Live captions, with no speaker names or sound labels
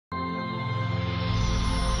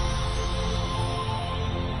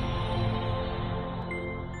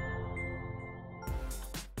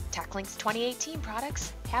TechLink's 2018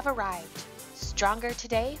 products have arrived. Stronger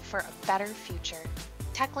today for a better future.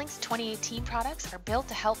 TechLink's 2018 products are built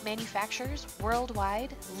to help manufacturers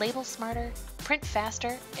worldwide label smarter, print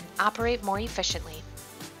faster, and operate more efficiently.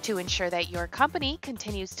 To ensure that your company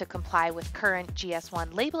continues to comply with current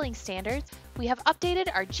GS1 labeling standards, we have updated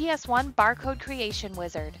our GS1 barcode creation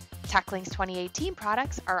wizard. TechLink's 2018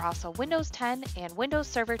 products are also Windows 10 and Windows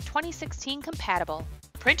Server 2016 compatible.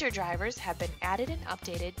 Printer drivers have been added and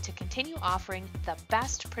updated to continue offering the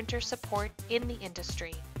best printer support in the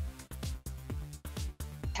industry.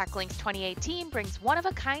 TechLink's 2018 brings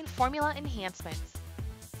one-of-a-kind formula enhancements.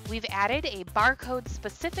 We've added a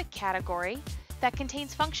barcode-specific category that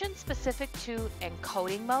contains functions specific to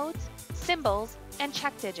encoding modes, symbols, and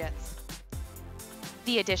check digits.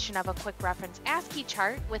 The addition of a quick reference ASCII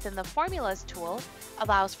chart within the Formulas tool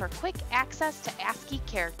allows for quick access to ASCII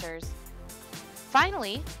characters.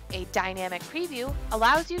 Finally, a dynamic preview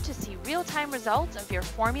allows you to see real-time results of your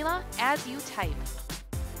formula as you type.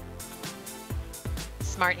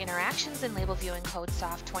 Smart interactions in LABELVIEW and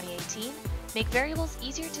CODESOFT 2018 make variables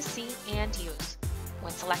easier to see and use.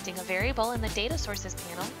 When selecting a variable in the Data Sources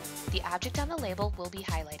panel, the object on the label will be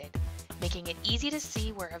highlighted, making it easy to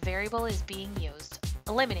see where a variable is being used,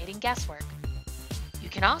 eliminating guesswork. You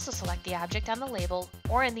can also select the object on the label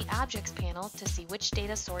or in the Objects panel to see which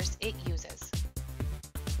data source it uses.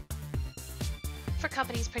 For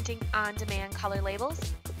companies printing on-demand color labels,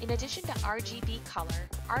 in addition to RGB color,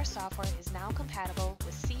 our software is now compatible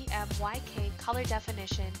with CMYK color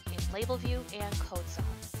definition in LABELVIEW and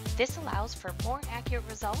CODESOFT. This allows for more accurate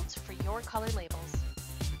results for your color labels.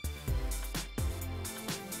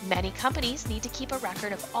 Many companies need to keep a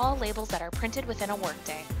record of all labels that are printed within a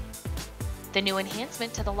workday. The new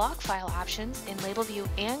enhancement to the log file options in LABELVIEW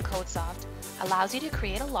and CODESOFT allows you to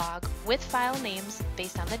create a log with file names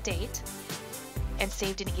based on the date and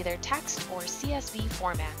saved in either text or CSV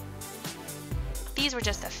format. These were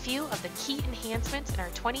just a few of the key enhancements in our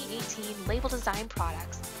 2018 label design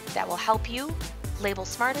products that will help you label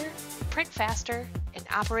smarter, print faster, and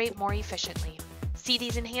operate more efficiently. See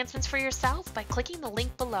these enhancements for yourself by clicking the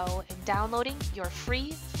link below and downloading your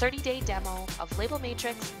free 30-day demo of Label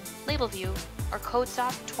Matrix, LABELVIEW, or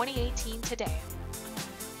CODESOFT 2018 today.